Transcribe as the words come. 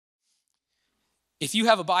If you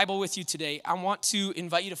have a Bible with you today, I want to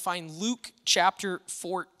invite you to find Luke chapter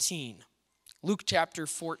 14. Luke chapter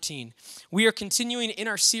 14. We are continuing in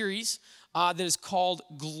our series that is called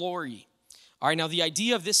Glory. All right, now the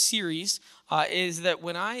idea of this series is that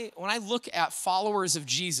when I look at followers of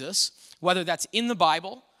Jesus, whether that's in the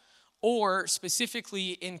Bible or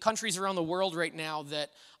specifically in countries around the world right now that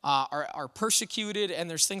are persecuted and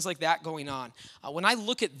there's things like that going on. When I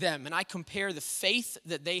look at them and I compare the faith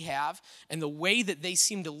that they have and the way that they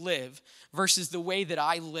seem to live versus the way that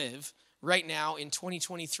I live right now in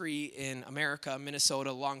 2023 in America,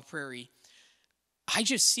 Minnesota, Long Prairie, I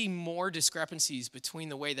just see more discrepancies between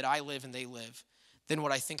the way that I live and they live than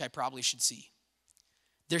what I think I probably should see.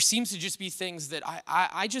 There seems to just be things that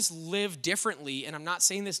I just live differently, and I'm not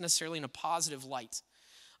saying this necessarily in a positive light.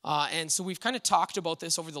 And so we've kind of talked about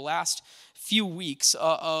this over the last few weeks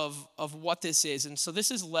of what this is. And so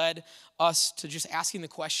this has led us to just asking the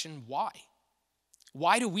question, why?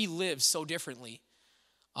 Why do we live so differently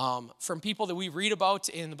from people that we read about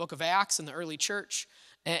in the book of Acts and the early church,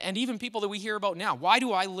 and even people that we hear about now? Why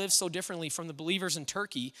do I live so differently from the believers in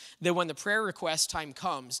Turkey that when the prayer request time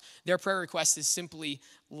comes, their prayer request is simply,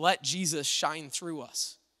 let Jesus shine through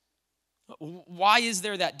us? Why is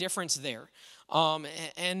there that difference there?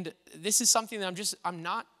 And this is something that I'm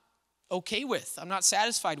not okay with. I'm not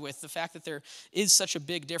satisfied with the fact that there is such a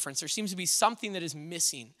big difference. There seems to be something that is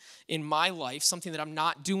missing in my life, something that I'm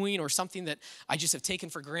not doing or something that I just have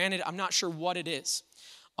taken for granted. I'm not sure what it is.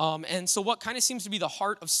 And so what kind of seems to be the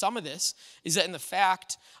heart of some of this is that in the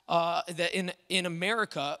fact that in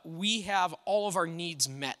America, we have all of our needs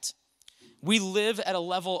met. We live at a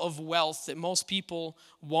level of wealth that most people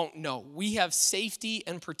won't know. We have safety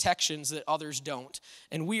and protections that others don't.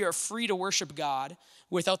 And we are free to worship God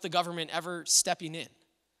without the government ever stepping in.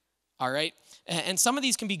 All right? And some of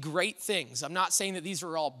these can be great things. I'm not saying that these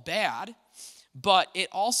are all bad, but it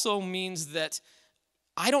also means that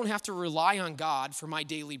I don't have to rely on God for my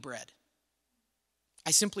daily bread.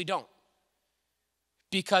 I simply don't.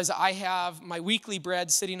 Because I have my weekly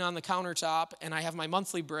bread sitting on the countertop and I have my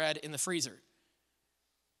monthly bread in the freezer.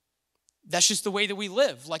 That's just the way that we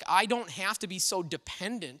live. Like, I don't have to be so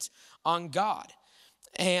dependent on God.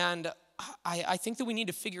 And I think that we need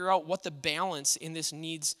to figure out what the balance in this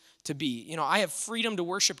needs to be. You know, I have freedom to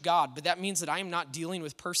worship God, but that means that I am not dealing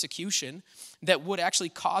with persecution that would actually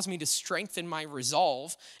cause me to strengthen my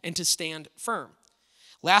resolve and to stand firm.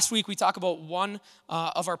 Last week, we talked about one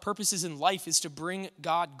of our purposes in life is to bring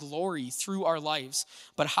God glory through our lives,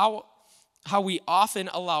 but how we often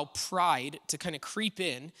allow pride to kind of creep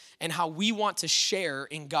in and how we want to share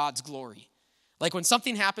in God's glory. Like when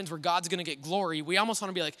something happens where God's going to get glory, we almost want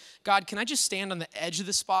to be like, God, can I just stand on the edge of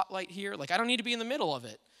the spotlight here? Like, I don't need to be in the middle of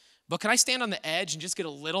it, but can I stand on the edge and just get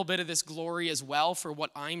a little bit of this glory as well for what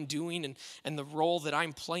I'm doing and the role that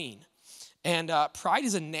I'm playing? And pride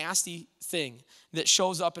is a nasty thing that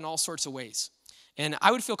shows up in all sorts of ways. And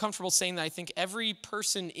I would feel comfortable saying that I think every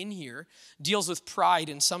person in here deals with pride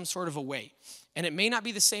in some sort of a way. And it may not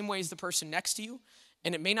be the same way as the person next to you,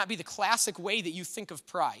 and it may not be the classic way that you think of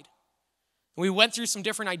pride. We went through some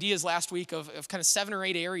different ideas last week of kind of 7 or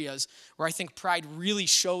 8 areas where I think pride really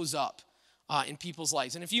shows up in people's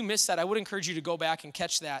lives. And if you missed that, I would encourage you to go back and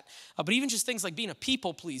catch that. But even just things like being a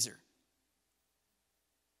people pleaser,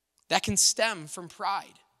 that can stem from pride.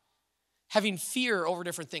 Having fear over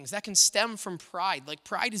different things, that can stem from pride. Like,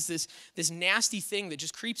 pride is this nasty thing that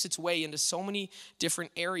just creeps its way into so many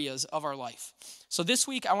different areas of our life. So this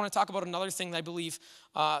week, I want to talk about another thing that I believe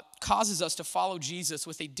causes us to follow Jesus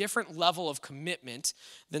with a different level of commitment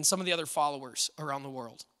than some of the other followers around the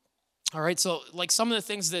world. All right, so like some of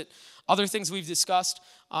the other things we've discussed,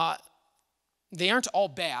 they aren't all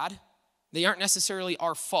bad. They aren't necessarily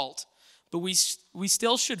our fault, but we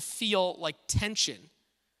still should feel like tension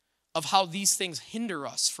of how these things hinder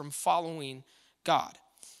us from following God.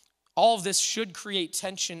 All of this should create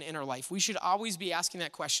tension in our life. We should always be asking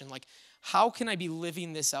that question, like, how can I be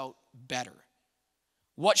living this out better?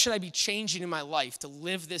 What should I be changing in my life to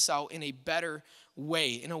live this out in a better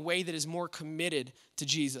way, in a way that is more committed to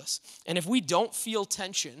Jesus? And if we don't feel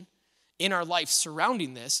tension in our life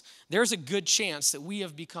surrounding this, there's a good chance that we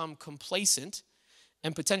have become complacent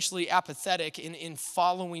and potentially apathetic in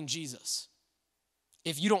following Jesus,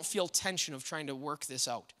 if you don't feel tension of trying to work this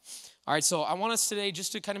out. All right, so I want us today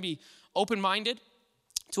just to kind of be open-minded,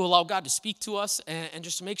 to allow God to speak to us, and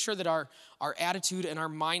just to make sure that our attitude and our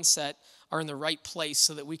mindset are in the right place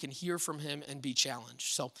so that we can hear from him and be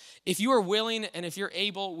challenged. So if you are willing and if you're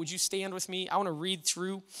able, would you stand with me? I want to read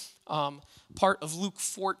through part of Luke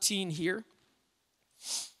 14 here.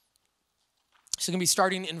 So I'm going to be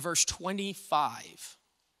starting in verse 25.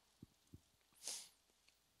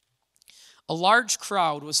 A large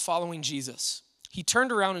crowd was following Jesus. He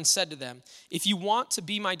turned around and said to them, "If you want to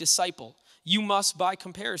be my disciple, you must, by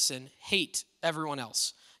comparison, hate everyone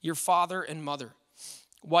else, your father and mother,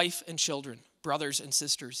 wife and children, brothers and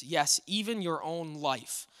sisters, yes, even your own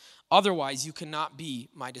life. Otherwise, you cannot be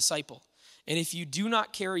my disciple. And if you do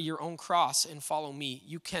not carry your own cross and follow me,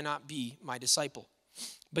 you cannot be my disciple.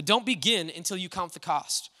 But don't begin until you count the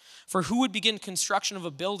cost. For who would begin construction of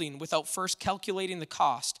a building without first calculating the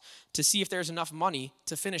cost to see if there's enough money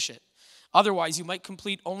to finish it? Otherwise, you might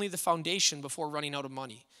complete only the foundation before running out of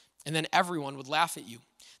money. And then everyone would laugh at you.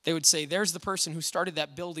 They would say, 'There's the person who started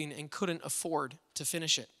that building and couldn't afford to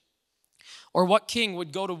finish it.' Or what king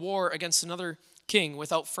would go to war against another king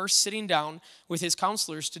without first sitting down with his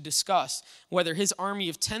counselors to discuss whether his army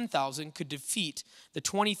of 10,000 could defeat the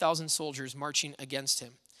 20,000 soldiers marching against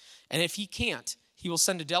him? And if he can't, he will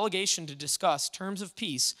send a delegation to discuss terms of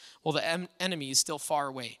peace while the enemy is still far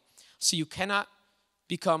away. So you cannot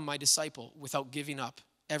become my disciple without giving up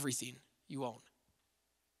everything you own."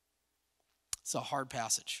 It's a hard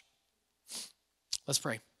passage. Let's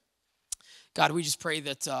pray. God, we just pray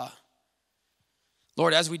that,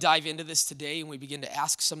 Lord, as we dive into this today and we begin to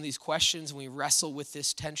ask some of these questions and we wrestle with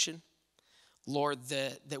this tension, Lord,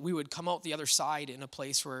 that we would come out the other side in a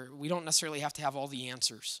place where we don't necessarily have to have all the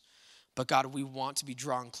answers. But God, we want to be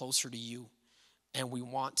drawn closer to you, and we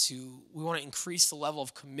want to increase the level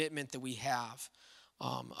of commitment that we have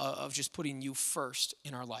of just putting you first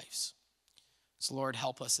in our lives. So Lord,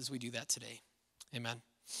 help us as we do that today. Amen.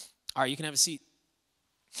 All right, you can have a seat.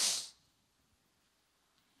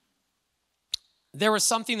 There was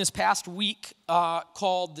something this past week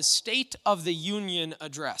called the State of the Union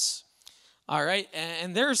Address. All right,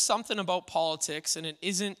 and there's something about politics, and it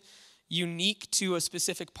isn't unique to a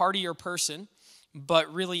specific party or person,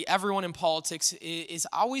 but really everyone in politics is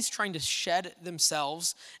always trying to shed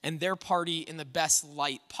themselves and their party in the best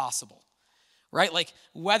light possible, right? Like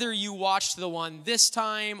whether you watched the one this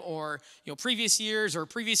time or previous years or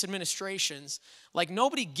previous administrations, like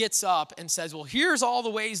nobody gets up and says, well, here's all the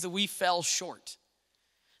ways that we fell short.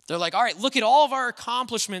 They're like, all right, look at all of our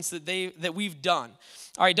accomplishments that we've done.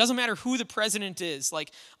 All right, it doesn't matter who the president is.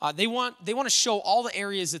 Like they want to show all the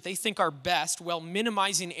areas that they think are best while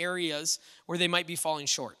minimizing areas where they might be falling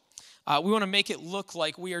short. We want to make it look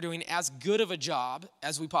like we are doing as good of a job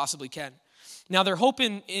as we possibly can. Now, they're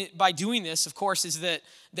hoping by doing this, of course, is that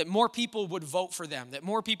more people would vote for them, that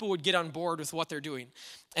more people would get on board with what they're doing.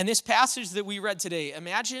 And this passage that we read today,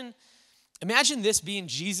 imagine this being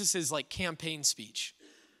Jesus's like campaign speech.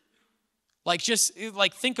 Like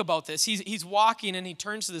think about this. He's walking and he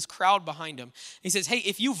turns to this crowd behind him. He says, "Hey,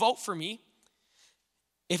 if you vote for me,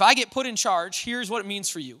 if I get put in charge, here's what it means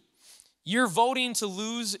for you. You're voting to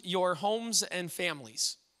lose your homes and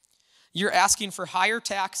families. You're asking for higher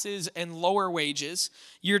taxes and lower wages.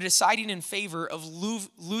 You're deciding in favor of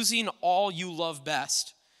losing all you love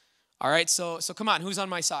best." All right, so come on, who's on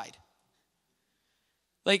my side?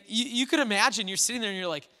 Like you could imagine you're sitting there and you're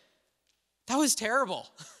like, that was terrible.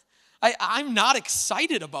 I'm not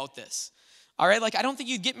excited about this. All right, like I don't think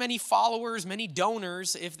you'd get many followers, many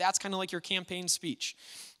donors if that's kind of like your campaign speech.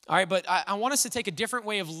 All right, but I want us to take a different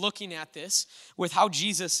way of looking at this with how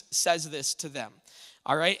Jesus says this to them.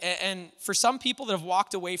 All right, and for some people that have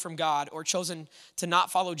walked away from God or chosen to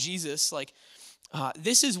not follow Jesus, like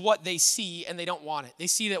this is what they see and they don't want it. They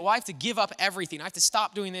see that, well, I have to give up everything. I have to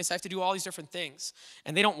stop doing this. I have to do all these different things.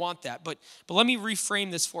 And they don't want that. But let me reframe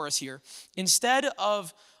this for us here. Instead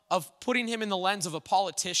of putting him in the lens of a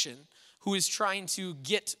politician who is trying to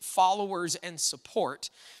get followers and support,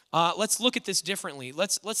 let's look at this differently.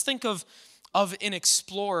 Let's think of an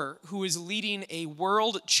explorer who is leading a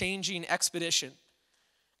world-changing expedition,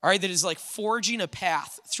 all right, that is like forging a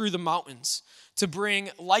path through the mountains to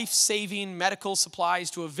bring life-saving medical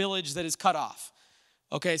supplies to a village that is cut off.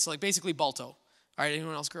 Okay, so like basically Balto. All right,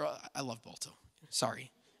 anyone else grow up? I love Balto.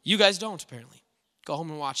 Sorry. You guys don't, apparently. Go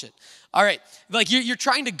home and watch it. All right, like you're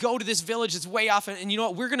trying to go to this village that's way off, and you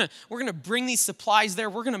know what? We're gonna bring these supplies there.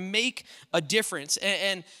 We're gonna make a difference.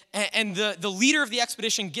 And the leader of the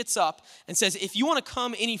expedition gets up and says, if you want to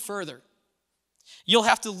come any further, you'll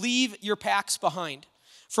have to leave your packs behind.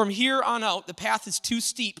 From here on out, the path is too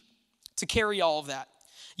steep to carry all of that.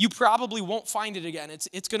 You probably won't find it again.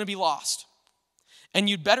 It's gonna be lost. And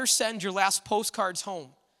you'd better send your last postcards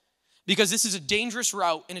home, because this is a dangerous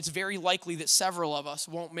route, and it's very likely that several of us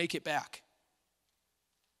won't make it back.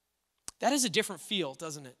 That is a different feel,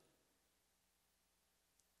 doesn't it?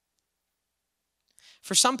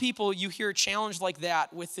 For some people, you hear a challenge like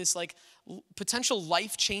that with this like potential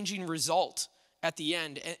life-changing result at the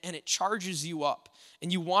end, and it charges you up,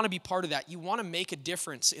 and you want to be part of that. You want to make a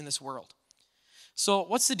difference in this world. So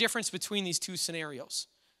what's the difference between these two scenarios?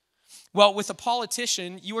 Well, with a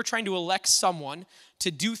politician, you are trying to elect someone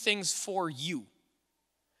to do things for you,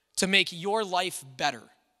 to make your life better.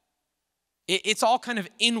 It's all kind of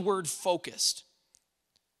inward focused.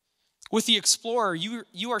 With the explorer,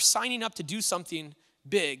 you are signing up to do something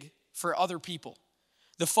big for other people.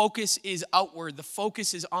 The focus is outward. The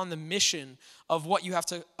focus is on the mission of what you have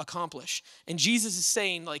to accomplish. And Jesus is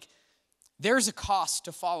saying, like, there's a cost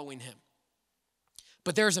to following him.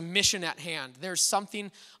 But there's a mission at hand. There's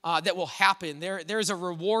something that will happen. There's a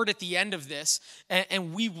reward at the end of this,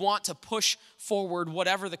 and we want to push forward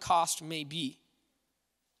whatever the cost may be.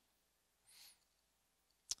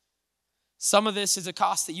 Some of this is a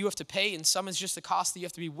cost that you have to pay, and some is just a cost that you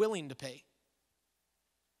have to be willing to pay.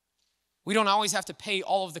 We don't always have to pay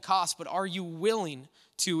all of the cost, but are you willing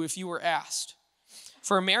to if you were asked?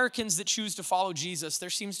 For Americans that choose to follow Jesus, there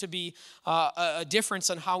seems to be a difference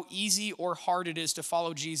on how easy or hard it is to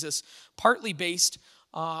follow Jesus, partly based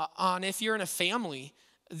on if you're in a family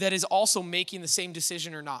that is also making the same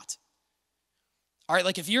decision or not. All right,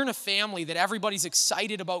 like if you're in a family that everybody's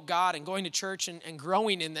excited about God and going to church and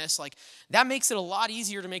growing in this, like that makes it a lot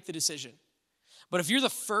easier to make the decision. But if you're the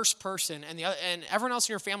first person and everyone else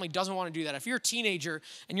in your family doesn't want to do that, if you're a teenager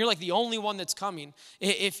and you're like the only one that's coming,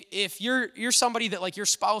 if you're somebody that like your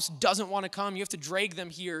spouse doesn't want to come, you have to drag them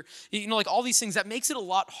here, like all these things, that makes it a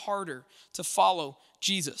lot harder to follow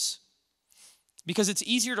Jesus. Because it's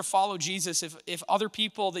easier to follow Jesus if other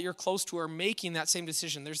people that you're close to are making that same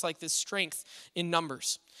decision. There's like this strength in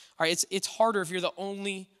numbers. All right, it's harder if you're the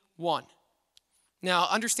only one. Now,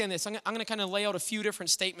 understand this. I'm going to kind of lay out a few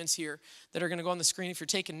different statements here that are going to go on the screen. If you're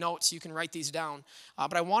taking notes, you can write these down.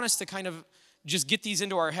 But I want us to kind of just get these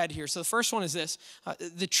into our head here. So the first one is this.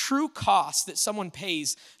 The true cost that someone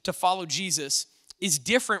pays to follow Jesus is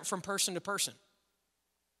different from person to person.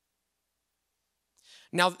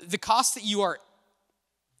 Now, the cost that you are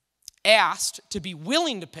asked to be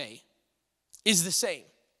willing to pay is the same.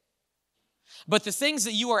 But the things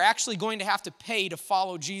that you are actually going to have to pay to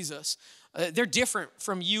follow Jesus, they're different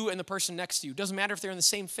from you and the person next to you. Doesn't matter if they're in the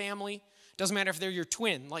same family. Doesn't matter if they're your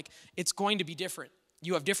twin. Like, it's going to be different.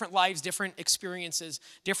 You have different lives, different experiences,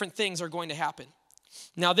 different things are going to happen.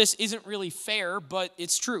 Now, this isn't really fair, but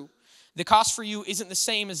it's true. The cost for you isn't the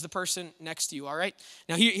same as the person next to you, all right?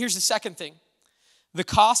 Now, here's the second thing. The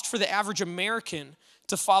cost for the average American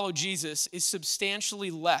to follow Jesus is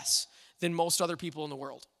substantially less than most other people in the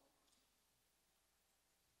world.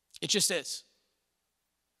 It just is.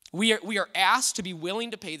 We are asked to be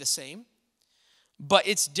willing to pay the same, but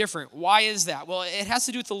it's different. Why is that? Well, it has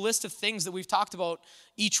to do with the list of things that we've talked about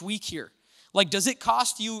each week here. Like, does it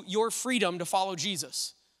cost you your freedom to follow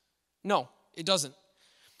Jesus? No, it doesn't.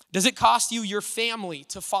 Does it cost you your family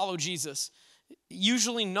to follow Jesus?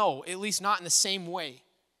 Usually no, at least not in the same way.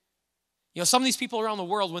 Some of these people around the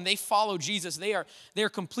world, when they follow Jesus, they are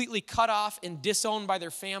completely cut off and disowned by their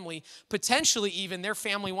family. Potentially even their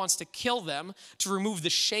family wants to kill them to remove the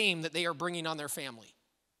shame that they are bringing on their family.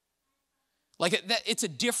 Like, it's a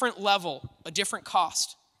different level, a different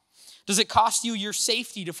cost. Does it cost you your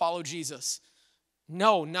safety to follow Jesus?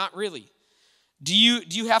 No, not really. Do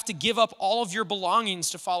you have to give up all of your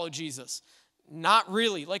belongings to follow Jesus? Not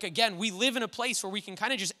really. Like, again, we live in a place where we can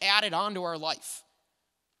kind of just add it on to our life.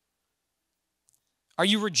 Are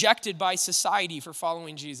you rejected by society for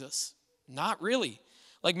following Jesus? Not really.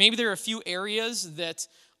 Like, maybe there are a few areas that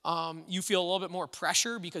you feel a little bit more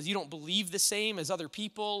pressure because you don't believe the same as other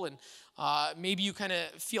people, and maybe you kind of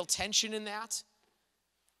feel tension in that.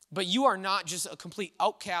 But you are not just a complete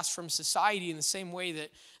outcast from society in the same way that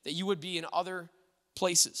you would be in other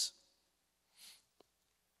places.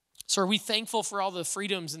 So are we thankful for all the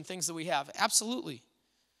freedoms and things that we have? Absolutely.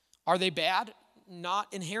 Are they bad? Not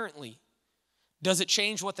inherently. Does it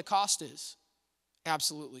change what the cost is?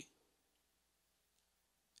 Absolutely.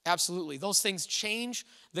 Absolutely. Those things change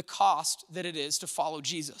the cost that it is to follow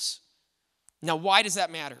Jesus. Now, why does that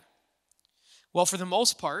matter? Well, for the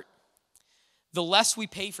most part, the less we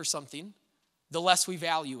pay for something, the less we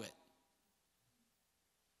value it.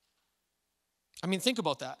 I mean, think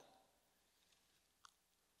about that.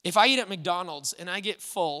 If I eat at McDonald's and I get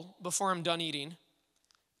full before I'm done eating,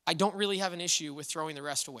 I don't really have an issue with throwing the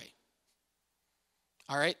rest away.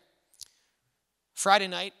 All right? Friday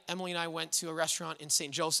night, Emily and I went to a restaurant in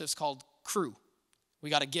St. Joseph's called Crew. We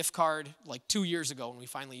got a gift card like 2 years ago and we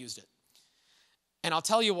finally used it. And I'll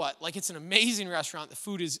tell you what, like, it's an amazing restaurant. The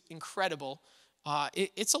food is incredible.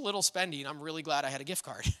 It's a little spendy, and I'm really glad I had a gift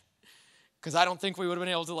card because I don't think we would have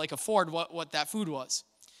been able to like afford what that food was.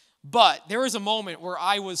 But there was a moment where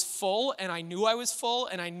I was full, and I knew I was full,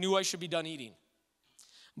 and I knew I should be done eating.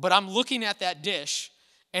 But I'm looking at that dish,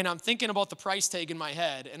 and I'm thinking about the price tag in my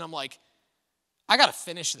head, and I'm like, I got to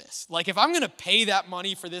finish this. Like, if I'm going to pay that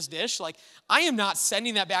money for this dish, like, I am not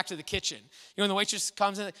sending that back to the kitchen. When the waitress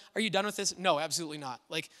comes in, are you done with this? No, absolutely not.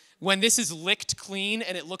 Like, when this is licked clean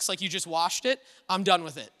and it looks like you just washed it, I'm done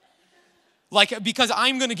with it. Like, because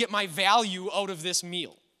I'm going to get my value out of this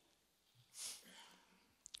meal.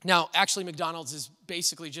 Now, actually, McDonald's is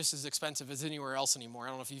basically just as expensive as anywhere else anymore. I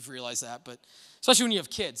don't know if you've realized that, but especially when you have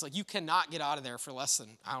kids, like, you cannot get out of there for less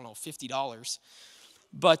than, $50.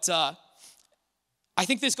 But I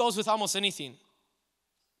think this goes with almost anything.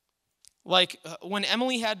 Like, when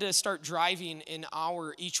Emily had to start driving an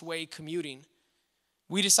hour each way commuting,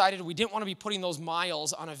 we decided we didn't want to be putting those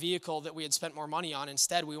miles on a vehicle that we had spent more money on.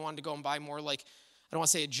 Instead, we wanted to go and buy more, like, I don't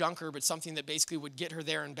want to say a junker, but something that basically would get her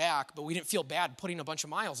there and back, but we didn't feel bad putting a bunch of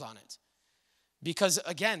miles on it. Because,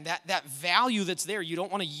 again, that value that's there, you don't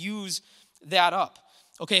want to use that up.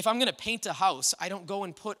 Okay, if I'm going to paint a house, I don't go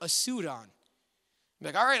and put a suit on. I'm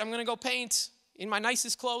like, all right, I'm going to go paint in my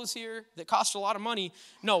nicest clothes here that cost a lot of money.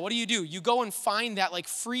 No, what do? You go and find that like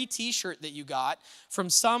free t-shirt that you got from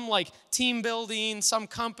some like team building, some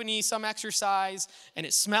company, some exercise, and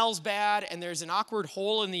it smells bad, and there's an awkward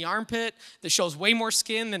hole in the armpit that shows way more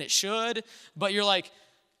skin than it should, but you're like,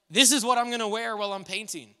 this is what I'm gonna wear while I'm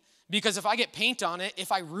painting. Because if I get paint on it,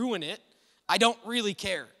 if I ruin it, I don't really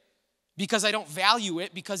care. Because I don't value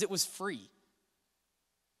it because it was free.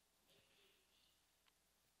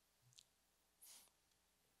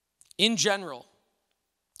 In general,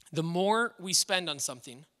 the more we spend on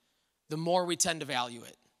something, the more we tend to value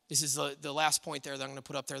it. This is the last point there that I'm going to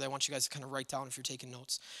put up there that I want you guys to kind of write down if you're taking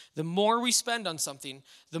notes. The more we spend on something,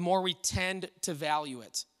 the more we tend to value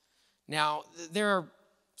it. Now, there are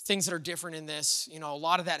things that are different in this. A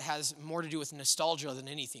lot of that has more to do with nostalgia than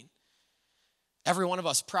anything. Every one of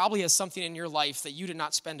us probably has something in your life that you did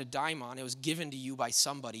not spend a dime on. It was given to you by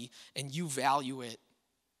somebody, and you value it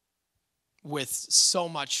with so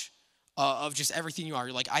much of just everything you are.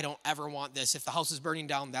 You're like, I don't ever want this. If the house is burning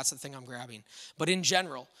down, that's the thing I'm grabbing. But in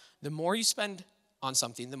general, the more you spend on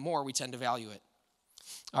something, the more we tend to value it.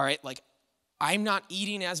 All right, like, I'm not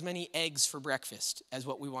eating as many eggs for breakfast as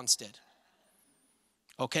what we once did.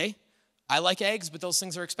 Okay? I like eggs, but those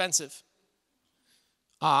things are expensive.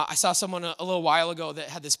 I saw someone a little while ago that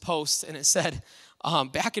had this post, and it said,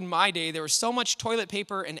 back in my day, there was so much toilet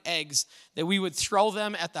paper and eggs that we would throw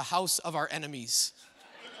them at the house of our enemies.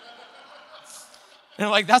 And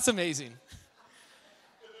I'm like, that's amazing.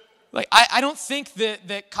 Like, I don't think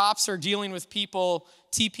that cops are dealing with people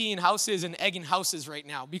TPing houses and egging houses right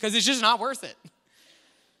now because it's just not worth it.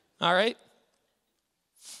 All right?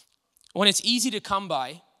 When it's easy to come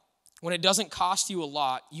by, when it doesn't cost you a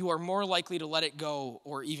lot, you are more likely to let it go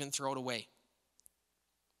or even throw it away.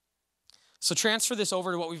 So transfer this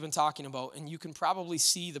over to what we've been talking about, and you can probably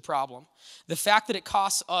see the problem. The fact that it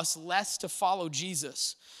costs us less to follow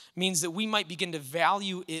Jesus means that we might begin to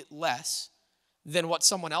value it less than what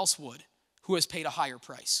someone else would who has paid a higher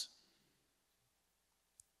price.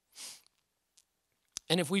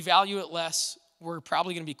 And if we value it less, we're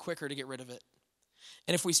probably going to be quicker to get rid of it.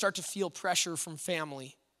 And if we start to feel pressure from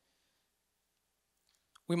family,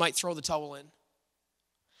 we might throw the towel in.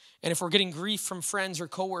 And if we're getting grief from friends or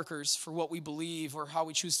coworkers for what we believe or how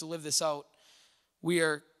we choose to live this out, we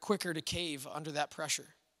are quicker to cave under that pressure.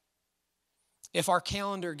 If our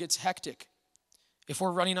calendar gets hectic, if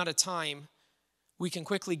we're running out of time, we can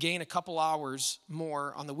quickly gain a couple hours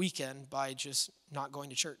more on the weekend by just not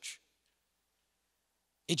going to church.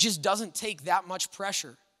 It just doesn't take that much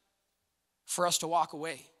pressure for us to walk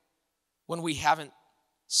away when we haven't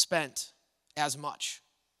spent as much.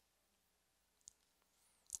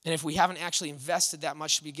 And if we haven't actually invested that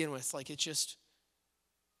much to begin with, like, it's just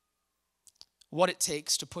what it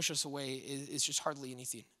takes to push us away is just hardly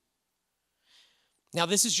anything. Now,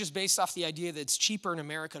 this is just based off the idea that it's cheaper in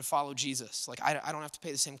America to follow Jesus. Like, I don't have to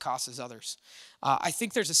pay the same cost as others. I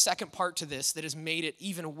think there's a second part to this that has made it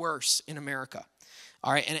even worse in America.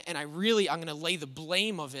 All right, and I'm going to lay the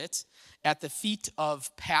blame of it at the feet of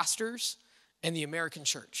pastors and the American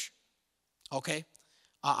church. Okay?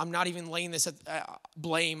 I'm not even laying this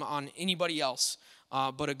blame on anybody else,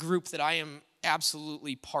 but a group that I am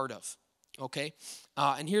absolutely part of, okay?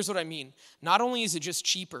 And here's what I mean. Not only is it just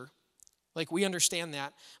cheaper, like, we understand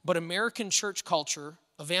that, but American church culture,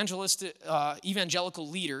 evangelical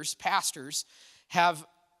leaders, pastors, have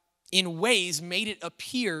in ways made it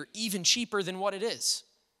appear even cheaper than what it is.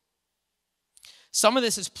 Some of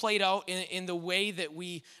this is played out in the way that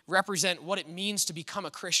we represent what it means to become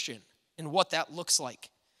a Christian and what that looks like.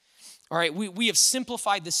 All right, we have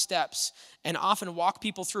simplified the steps and often walk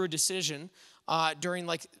people through a decision during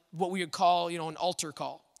like what we would call, an altar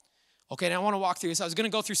call. Okay, and I want to walk through this. I was going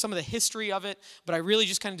to go through some of the history of it, but I really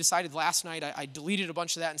just kind of decided last night, I deleted a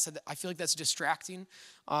bunch of that and said that I feel like that's distracting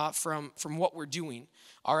from what we're doing.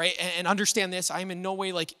 All right, and understand this, I am in no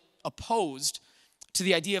way like opposed to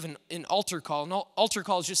the idea of an altar call. An altar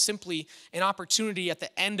call is just simply an opportunity at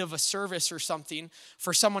the end of a service or something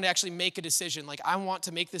for someone to actually make a decision. Like, I want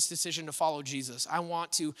to make this decision to follow Jesus. I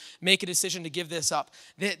want to make a decision to give this up.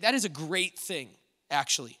 That is a great thing,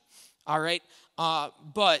 actually. All right?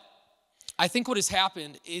 But I think what has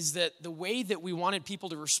happened is that the way that we wanted people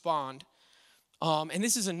to respond, and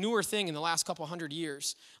this is a newer thing in the last couple hundred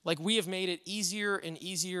years, like we have made it easier and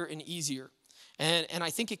easier and easier. And I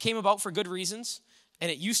think it came about for good reasons. And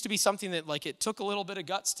it used to be something that like it took a little bit of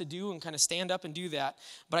guts to do and kind of stand up and do that.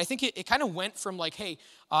 But I think it kind of went from like, hey,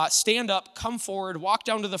 stand up, come forward, walk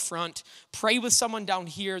down to the front, pray with someone down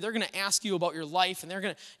here. They're going to ask you about your life, and you're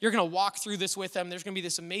going to walk through this with them. There's going to be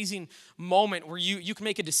this amazing moment where you can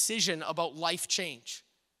make a decision about life change.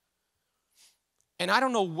 And I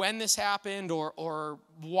don't know when this happened or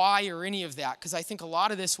why or any of that, because I think a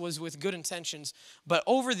lot of this was with good intentions. But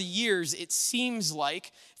over the years, it seems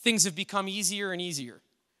like things have become easier and easier.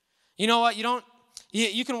 You know what?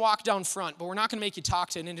 You can walk down front, but we're not going to make you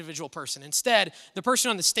talk to an individual person. Instead, the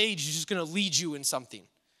person on the stage is just going to lead you in something.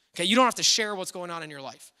 Okay, you don't have to share what's going on in your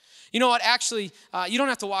life. You know what? Actually, you don't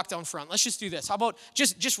have to walk down front. Let's just do this. How about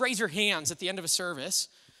just raise your hands at the end of a service,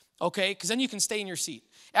 okay? Because then you can stay in your seat.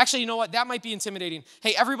 Actually, you know what? That might be intimidating.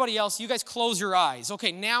 Hey, everybody else, you guys close your eyes.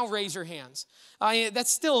 Okay, now raise your hands. That's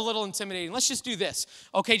still a little intimidating. Let's just do this.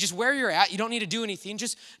 Okay, just where you're at, you don't need to do anything.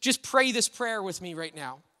 Just pray this prayer with me right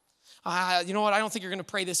now. You know what? I don't think you're going to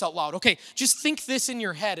pray this out loud. Okay, just think this in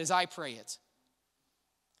your head as I pray it.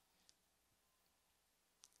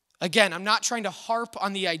 Again, I'm not trying to harp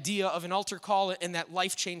on the idea of an altar call and that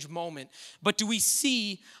life change moment, but do we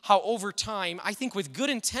see how over time, I think with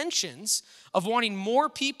good intentions of wanting more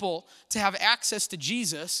people to have access to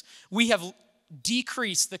Jesus, we have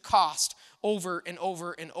decreased the cost over and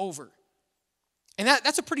over and over. And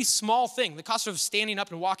that's a pretty small thing, the cost of standing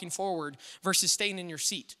up and walking forward versus staying in your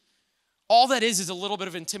seat. All that is a little bit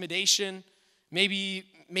of intimidation. Maybe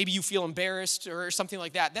you feel embarrassed or something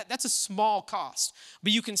like that. That's a small cost.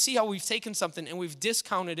 But you can see how we've taken something and we've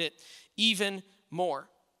discounted it even more.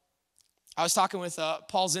 I was talking with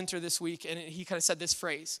Paul Zinter this week, and he kind of said this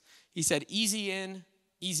phrase. He said, easy in,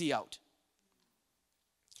 easy out.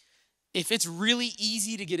 If it's really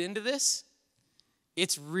easy to get into this,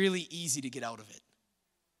 it's really easy to get out of it.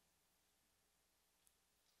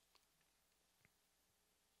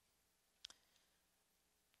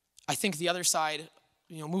 I think the other side,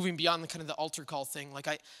 moving beyond the kind of the altar call thing, like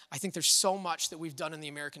I think there's so much that we've done in the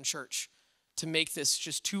American church to make this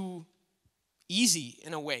just too easy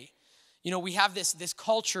in a way. We have this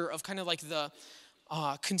culture of kind of like the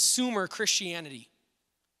consumer Christianity,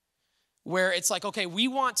 where it's like, okay, we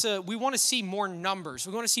want to see more numbers.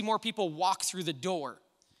 We want to see more people walk through the door.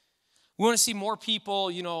 We want to see more people,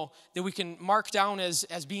 that we can mark down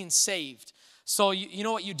as being saved. So you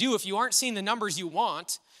know what you do, if you aren't seeing the numbers you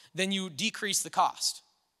want, then you decrease the cost.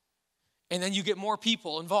 And then you get more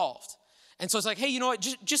people involved. And so it's like, hey, you know what,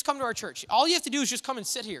 just come to our church. All you have to do is just come and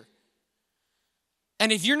sit here.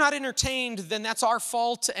 And if you're not entertained, then that's our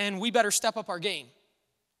fault, and we better step up our game.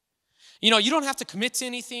 You don't have to commit to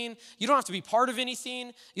anything. You don't have to be part of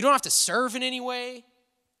anything. You don't have to serve in any way.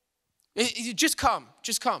 Just come.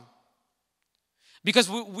 Because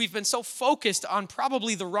we've been so focused on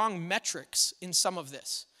probably the wrong metrics in some of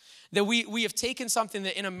this, that we have taken something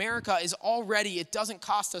that in America is already, it doesn't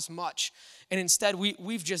cost us much, and instead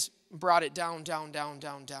we've just brought it down.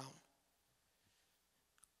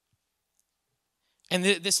 And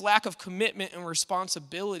this lack of commitment and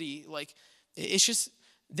responsibility, like, it's just,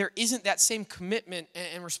 there isn't that same commitment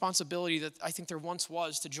and responsibility that I think there once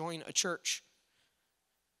was to join a church.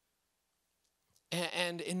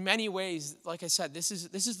 And in many ways, like I said, this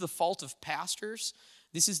is the fault of pastors.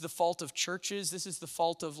 This is the fault of churches. This is the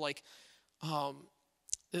fault of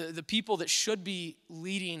the people that should be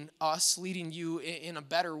leading you in a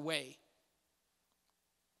better way.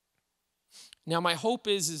 Now, my hope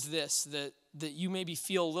is this, that you maybe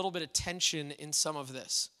feel a little bit of tension in some of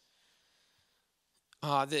this.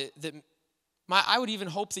 I would even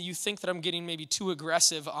hope that you think that I'm getting maybe too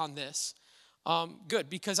aggressive on this. Good,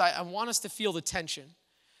 because I want us to feel the tension.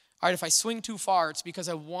 All right, if I swing too far, it's because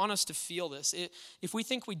I want us to feel this. If we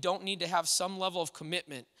think we don't need to have some level of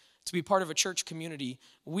commitment to be part of a church community,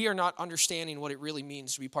 we are not understanding what it really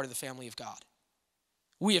means to be part of the family of God.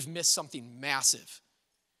 We have missed something massive.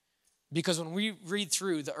 Because when we read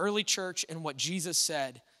through the early church and what Jesus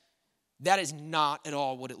said, that is not at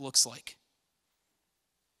all what it looks like.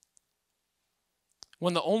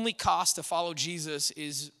 When the only cost to follow Jesus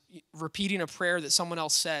is repeating a prayer that someone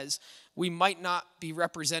else says, we might not be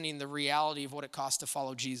representing the reality of what it costs to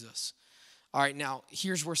follow Jesus. All right, now,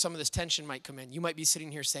 here's where some of this tension might come in. You might be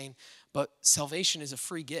sitting here saying, but salvation is a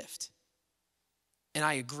free gift. And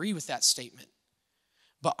I agree with that statement.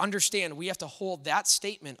 But understand, we have to hold that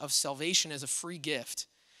statement of salvation as a free gift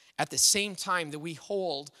at the same time that we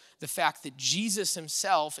hold the fact that Jesus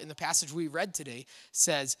himself, in the passage we read today,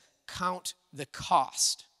 says, count the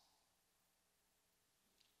cost.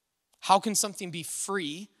 How can something be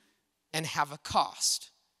free and have a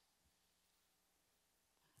cost?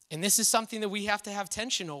 And this is something that we have to have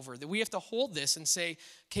tension over, that we have to hold this and say,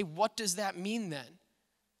 okay, what does that mean then?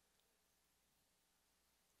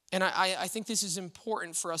 And I think this is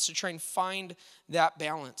important for us to try and find that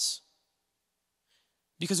balance.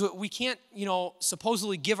 Because we can't,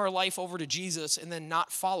 supposedly give our life over to Jesus and then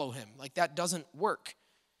not follow him. Like, that doesn't work.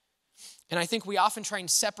 And I think we often try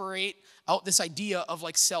and separate out this idea of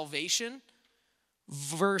like salvation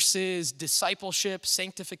versus discipleship,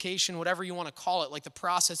 sanctification, whatever you want to call it, like the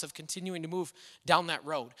process of continuing to move down that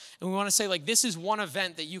road. And we want to say, like, this is one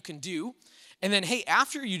event that you can do. And then, hey,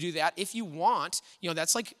 after you do that, if you want,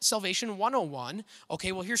 that's like Salvation 101.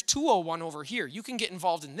 Okay, well, here's 201 over here. You can get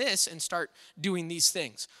involved in this and start doing these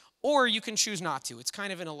things. Or you can choose not to. It's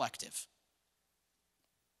kind of an elective.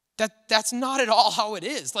 That's not at all how it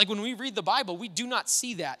is. Like, when we read the Bible, we do not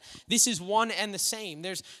see that. This is one and the same.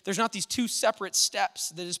 There's not these two separate steps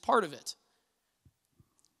that is part of it.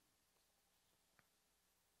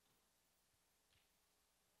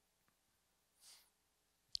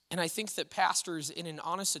 And I think that pastors, in an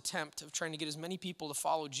honest attempt of trying to get as many people to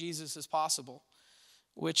follow Jesus as possible,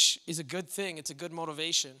 which is a good thing, it's a good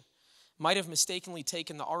motivation, might have mistakenly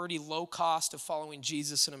taken the already low cost of following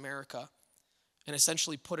Jesus in America and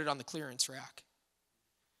essentially put it on the clearance rack.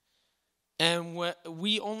 And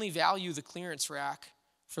we only value the clearance rack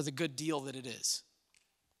for the good deal that it is.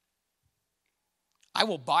 I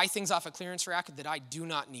will buy things off a clearance rack that I do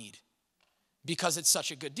not need because it's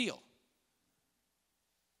such a good deal.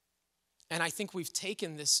 And I think we've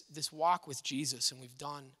taken this walk with Jesus and we've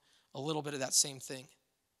done a little bit of that same thing.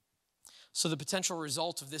 So the potential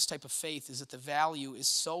result of this type of faith is that the value is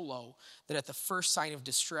so low that at the first sign of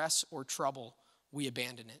distress or trouble, we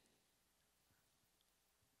abandon it.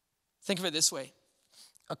 Think of it this way.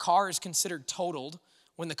 A car is considered totaled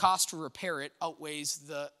when the cost to repair it outweighs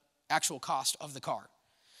the actual cost of the car.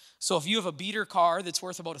 So if you have a beater car that's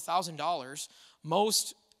worth about $1,000,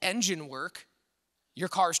 most engine work, your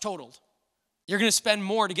car is totaled. You're going to spend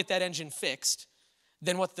more to get that engine fixed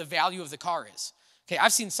than what the value of the car is. Okay,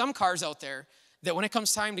 I've seen some cars out there that when it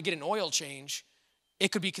comes time to get an oil change,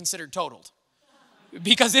 it could be considered totaled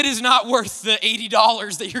because it is not worth the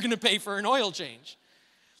 $80 that you're going to pay for an oil change.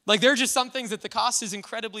 Like, there are just some things that the cost is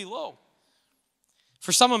incredibly low.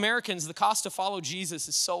 For some Americans, the cost to follow Jesus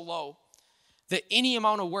is so low that any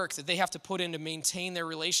amount of work that they have to put in to maintain their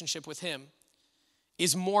relationship with him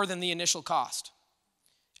is more than the initial cost.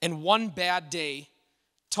 And one bad day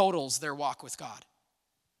totals their walk with God.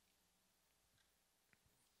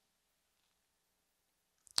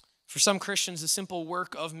 For some Christians, the simple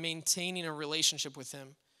work of maintaining a relationship with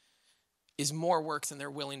him is more work than they're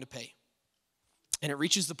willing to pay. And it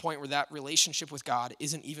reaches the point where that relationship with God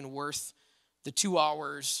isn't even worth the 2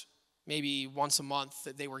 hours, maybe once a month,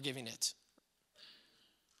 that they were giving it.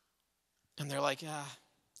 And they're like,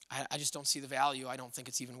 I just don't see the value. I don't think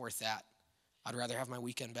it's even worth that. I'd rather have my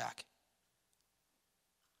weekend back.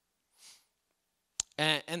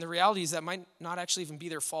 And the reality is that might not actually even be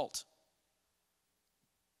their fault.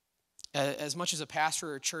 As much as a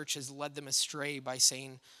pastor or a church has led them astray by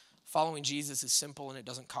saying following Jesus is simple and it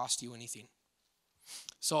doesn't cost you anything.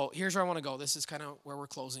 So here's where I want to go. This is kind of where we're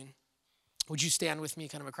closing. Would you stand with me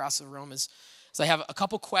kind of across the room as I have a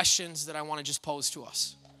couple questions that I want to just pose to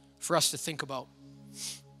us for us to think about.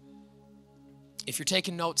 If you're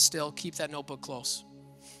taking notes still, keep that notebook close.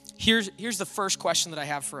 Here's the first question that I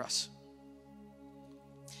have for us.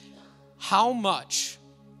 How much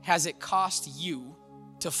has it cost you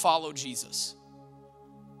to follow Jesus?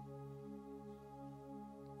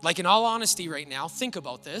 Like, in all honesty right now, think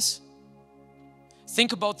about this.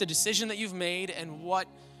 Think about the decision that you've made and what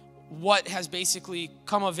has basically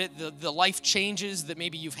come of it, the life changes that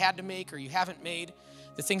maybe you've had to make or you haven't made,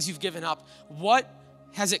 the things you've given up. What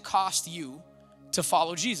has it cost you to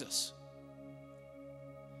follow Jesus?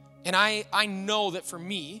 And I know that for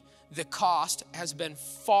me, the cost has been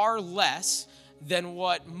far less than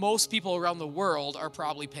what most people around the world are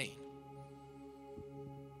probably paying.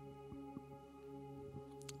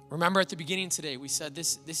 Remember at the beginning today, we said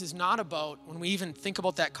this is not about, when we even think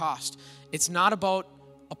about that cost, it's not about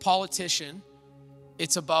a politician.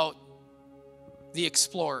 It's about the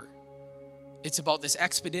explorer. It's about this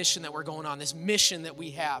expedition that we're going on, this mission that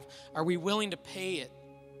we have. Are we willing to pay it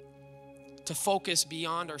to focus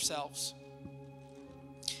beyond ourselves?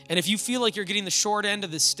 And if you feel like you're getting the short end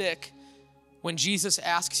of the stick when Jesus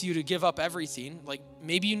asks you to give up everything, like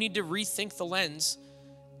maybe you need to rethink the lens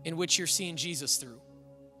in which you're seeing Jesus through.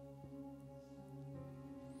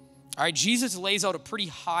 All right, Jesus lays out a pretty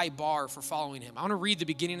high bar for following him. I want to read the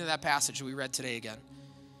beginning of that passage that we read today again.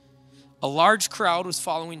 A large crowd was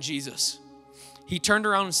following Jesus. He turned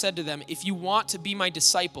around and said to them, "If you want to be my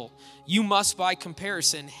disciple, you must by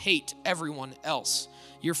comparison hate everyone else.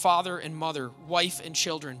 Your father and mother, wife and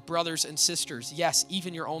children, brothers and sisters, yes,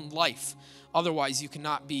 even your own life. Otherwise, you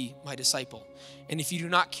cannot be my disciple. And if you do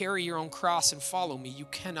not carry your own cross and follow me, you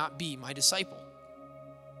cannot be my disciple."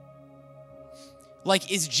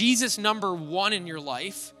 Like, is Jesus number one in your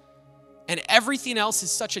life and everything else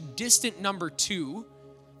is such a distant number two?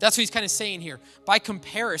 That's what he's kind of saying here. By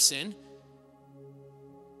comparison,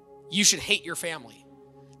 you should hate your family.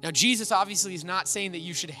 Now, Jesus obviously is not saying that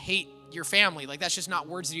you should hate your family. Like, that's just not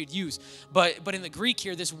words that you'd use. But in the Greek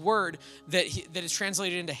here, this word that is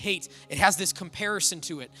translated into hate, it has this comparison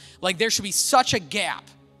to it. Like, there should be such a gap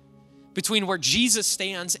between where Jesus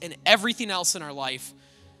stands and everything else in our life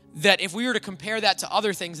that if we were to compare that to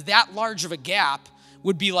other things, that large of a gap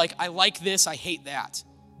would be like, I like this, I hate that,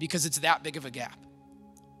 because it's that big of a gap.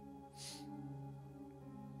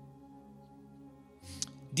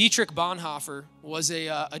 Dietrich Bonhoeffer was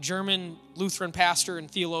a German Lutheran pastor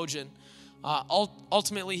and theologian.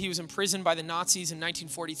 Ultimately, he was imprisoned by the Nazis in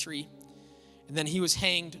 1943, and then he was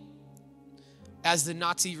hanged as the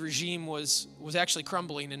Nazi regime was actually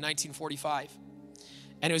crumbling in 1945.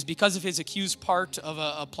 And it was because of his accused part of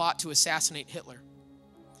a plot to assassinate Hitler.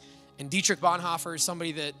 And Dietrich Bonhoeffer is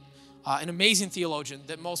somebody that, an amazing theologian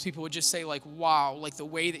that most people would just say like, wow, like the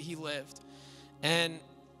way that he lived. And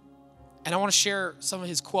I want to share some of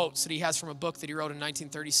his quotes that he has from a book that he wrote in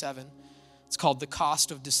 1937. It's called The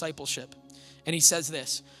Cost of Discipleship. And he says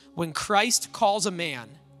this: when Christ calls a man,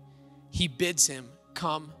 he bids him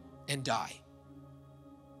come and die.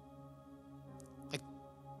 Like,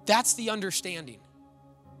 that's the understanding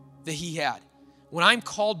that he had. When I'm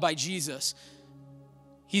called by Jesus,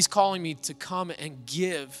 he's calling me to come and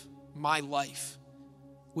give my life,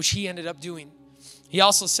 which he ended up doing. He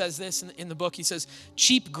also says this in the book. He says,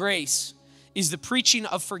 cheap grace is the preaching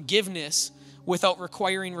of forgiveness without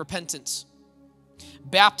requiring repentance,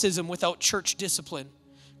 baptism without church discipline,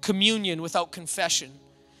 communion without confession,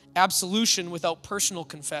 absolution without personal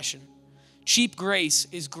confession. Cheap grace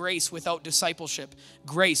is grace without discipleship,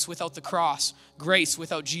 grace without the cross, grace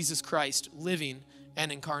without Jesus Christ living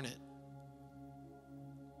and incarnate.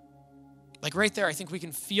 Like right there, I think we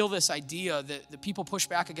can feel this idea that people push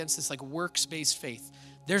back against this like works-based faith.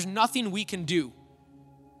 There's nothing we can do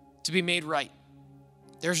to be made right.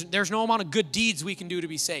 There's no amount of good deeds we can do to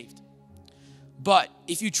be saved. But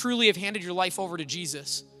if you truly have handed your life over to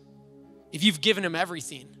Jesus, if you've given him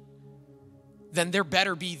everything, then there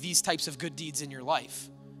better be these types of good deeds in your life.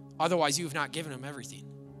 Otherwise, you have not given him everything.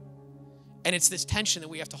 And it's this tension that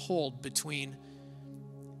we have to hold between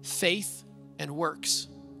faith and works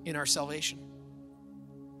in our salvation.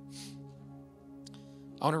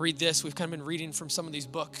 I want to read this. We've kind of been reading from some of these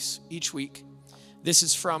books each week. This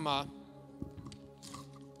is from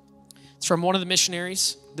it's from one of the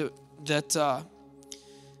missionaries that I'm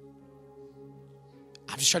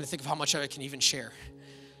just trying to think of how much of it I can even share.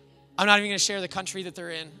 I'm not even going to share the country that they're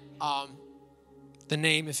in. The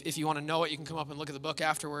name, if you want to know it, you can come up and look at the book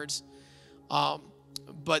afterwards.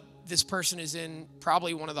 But this person is in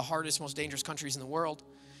probably one of the hardest, most dangerous countries in the world.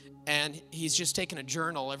 And he's just taken a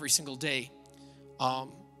journal every single day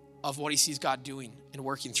of what he sees God doing and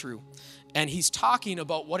working through. And he's talking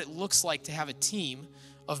about what it looks like to have a team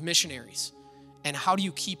of missionaries. And how do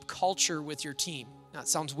you keep culture with your team? Now, it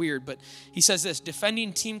sounds weird, but he says this: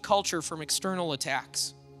 defending team culture from external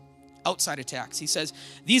attacks, outside attacks. He says,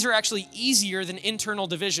 these are actually easier than internal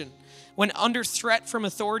division. When under threat from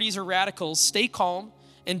authorities or radicals, stay calm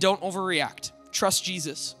and don't overreact. Trust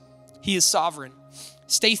Jesus. He is sovereign.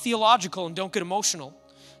 Stay theological and don't get emotional.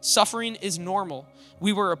 Suffering is normal.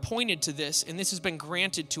 We were appointed to this, and this has been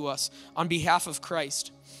granted to us on behalf of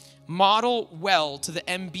Christ. Model well to the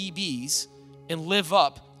MBBs and live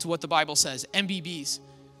up to what the Bible says. MBBs,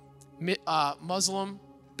 Muslim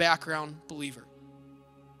background believer.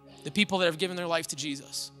 The people that have given their life to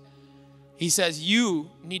Jesus. He says, you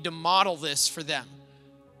need to model this for them.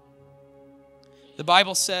 The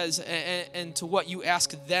Bible says, and to what you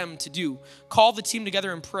ask them to do. Call the team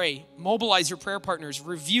together and pray. Mobilize your prayer partners.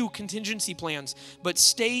 Review contingency plans. But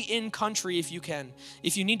stay in country if you can.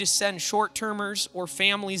 If you need to send short-termers or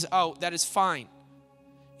families out, that is fine.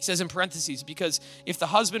 He says in parentheses, because if the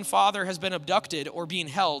husband, father has been abducted or being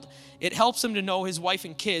held, it helps him to know his wife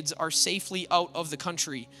and kids are safely out of the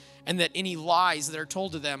country and that any lies that are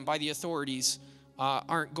told to them by the authorities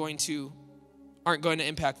aren't going to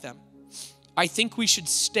impact them. I think we should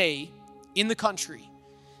stay in the country,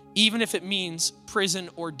 even if it means prison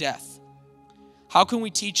or death. How can we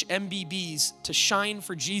teach MBBs to shine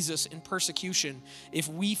for Jesus in persecution if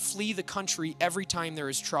we flee the country every time there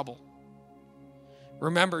is trouble?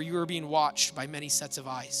 Remember, you are being watched by many sets of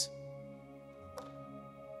eyes.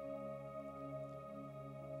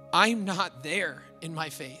 I'm not there in my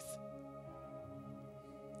faith.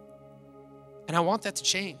 And I want that to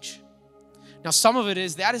change. Now, some of it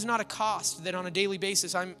is that is not a cost that on a daily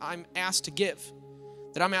basis I'm asked to give,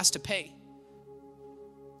 that I'm asked to pay.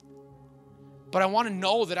 But I want to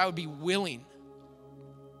know that I would be willing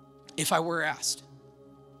if I were asked.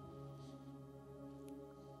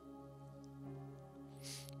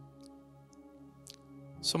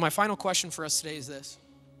 So my final question for us today is this.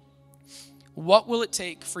 What will it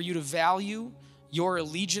take for you to value your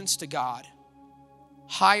allegiance to God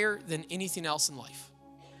higher than anything else in life?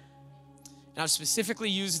 And I've specifically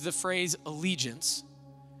used the phrase allegiance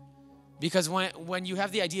because when you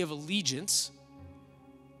have the idea of allegiance,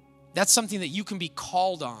 that's something that you can be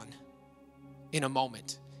called on in a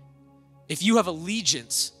moment. If you have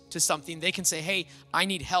allegiance to something, they can say, hey, I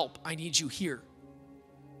need help. I need you here.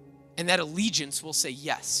 And that allegiance will say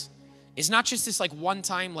yes. It's not just this like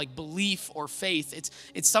one-time like belief or faith.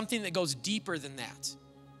 It's something that goes deeper than that.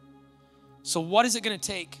 So what is it going to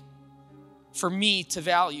take for me to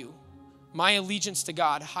value my allegiance to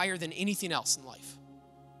God higher than anything else in life?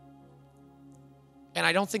 And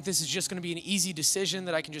I don't think this is just going to be an easy decision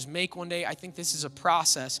that I can just make one day. I think this is a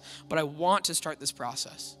process, but I want to start this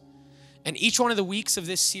process. And each one of the weeks of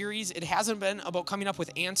this series, it hasn't been about coming up with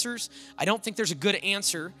answers. I don't think there's a good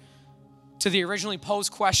answer to the originally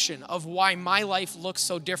posed question of why my life looks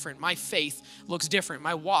so different. My faith looks different.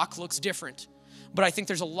 My walk looks different. But I think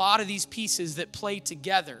there's a lot of these pieces that play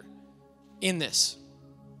together in this.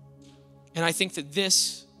 And I think that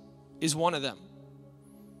this is one of them.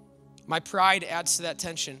 My pride adds to that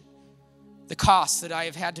tension. The cost that I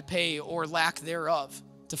have had to pay or lack thereof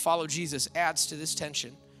to follow Jesus adds to this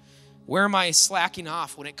tension. Where am I slacking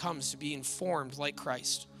off when it comes to being formed like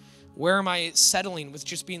Christ? Where am I settling with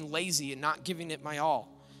just being lazy and not giving it my all?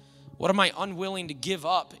 What am I unwilling to give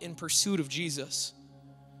up in pursuit of Jesus?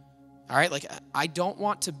 All right, like I don't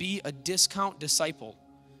want to be a discount disciple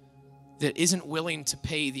that isn't willing to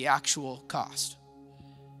pay the actual cost.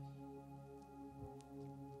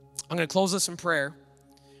 I'm going to close this in prayer,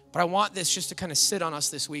 but I want this just to kind of sit on us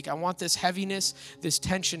this week. I want this heaviness, this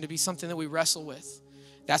tension to be something that we wrestle with.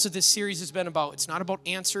 That's what this series has been about. It's not about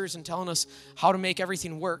answers and telling us how to make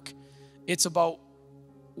everything work. It's about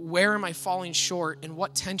where am I falling short and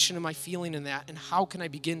what tension am I feeling in that and how can I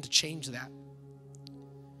begin to change that?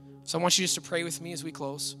 So I want you just to pray with me as we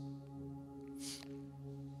close.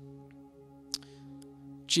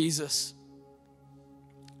 Jesus,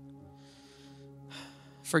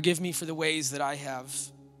 forgive me for the ways that I have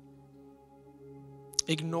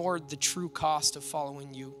ignored the true cost of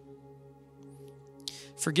following you.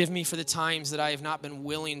 Forgive me for the times that I have not been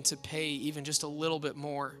willing to pay even just a little bit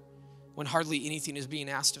more when hardly anything is being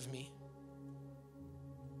asked of me.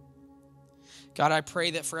 God, I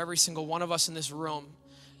pray that for every single one of us in this room,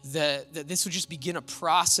 that this would just begin a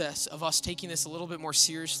process of us taking this a little bit more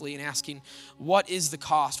seriously and asking, what is the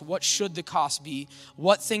cost? What should the cost be?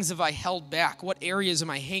 What things have I held back? What areas am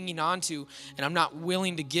I hanging on to and I'm not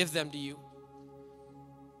willing to give them to you?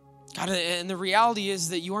 God, and the reality is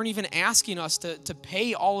that you aren't even asking us to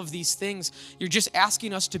pay all of these things. You're just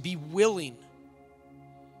asking us to be willing.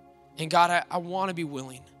 And God, I want to be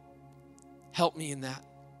willing. Help me in that.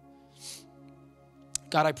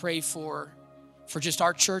 God, I pray for just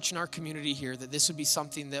our church and our community here, that this would be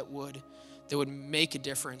something that would make a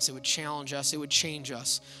difference. It would challenge us. It would change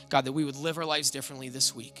us. God, that we would live our lives differently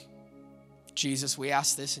this week. Jesus, we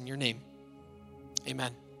ask this in your name.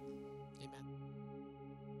 Amen.